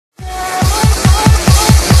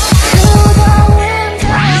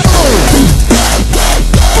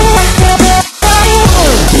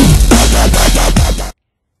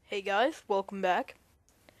guys, welcome back.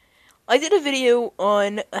 I did a video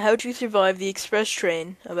on how to survive the express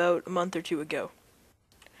train about a month or two ago.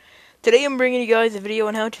 Today I'm bringing you guys a video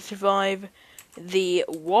on how to survive the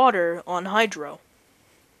water on Hydro.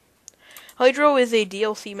 Hydro is a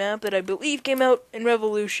DLC map that I believe came out in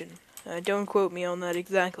Revolution. Don't quote me on that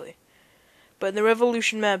exactly. But in the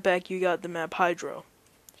Revolution map pack you got the map Hydro.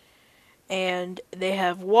 And they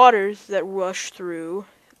have waters that rush through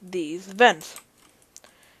these vents.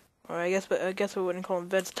 Or I guess I wouldn't call them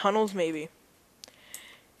vents, tunnels maybe.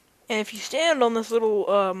 And if you stand on this little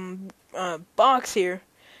box here,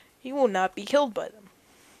 you will not be killed by them.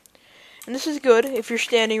 And this is good if you're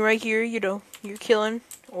standing right here, you're killing,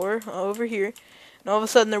 or over here, and all of a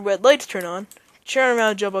sudden the red lights turn on. Turn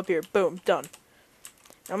around, jump up here, boom, done.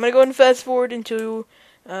 I'm gonna go ahead and fast forward into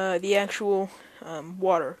the actual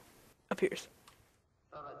water appears.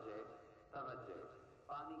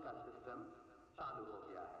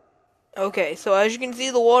 Okay, so as you can see,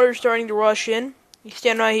 the water's starting to rush in. You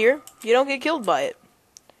stand right here, you don't get killed by it.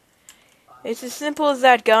 It's as simple as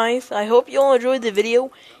that, guys. I hope you all enjoyed the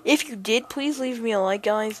video. If you did, please leave me a like,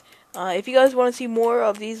 guys. If you guys want to see more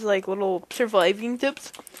of these, like, little surviving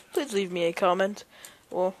tips, please leave me a comment.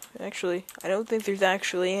 Well, actually, I don't think there's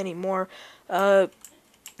actually any more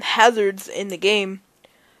hazards in the game.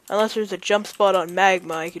 Unless there's a jump spot on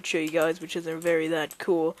magma I could show you guys, which isn't very that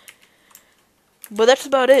cool. But that's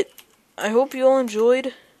about it. I hope you all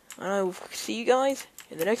enjoyed, and I will see you guys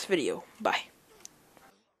in the next video. Bye.